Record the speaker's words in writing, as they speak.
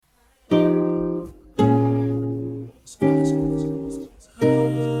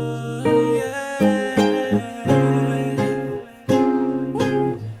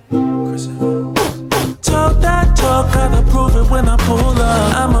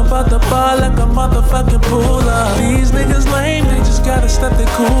the bar like a motherfucking puller. These niggas lame, they just gotta step their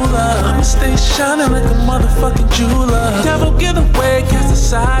cooler. I'ma stay shining like a motherfucking jeweler. Devil get away, cast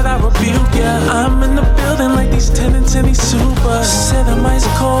aside, I rebuke ya. I'm in the building like these tenants in these supers. Said I'm ice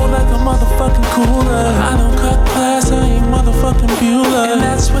cold like a motherfucking cooler. I don't cut class, I ain't motherfucking Bueller. And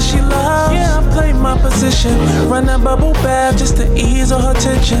that's what she loves. Yeah, I play my position. Run that bubble bath just to ease all her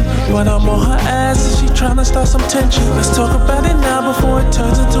tension. But I'm on her ass and she tryna start some tension. Let's talk about it now before it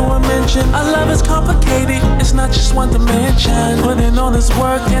turns into a mention. Our love is complicated, it's not just one dimension. Putting all this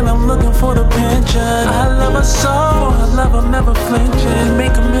work and I'm looking for the pension. I love her so, I love her never flinching.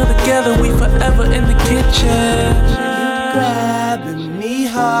 Make a meal together, we forever in the kitchen. Grabbing me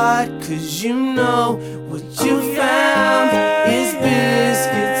hard, cause you know what you found is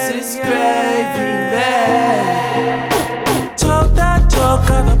biscuits, it's gravy there. Talk that talk,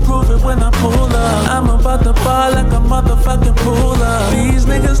 gotta prove it when I pull up. I'm about the bar like a motherfucking puller. These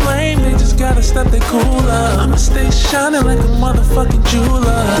niggas lame, they just gotta step their cooler. I'ma stay shining like a motherfucking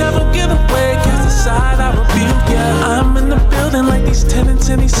jeweler. Devil get away, cast aside, I rebuke ya. I'm in the building like these tenants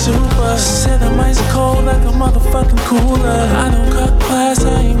in these supers. Said I'm ice cold like a motherfucking cooler. I don't cut class,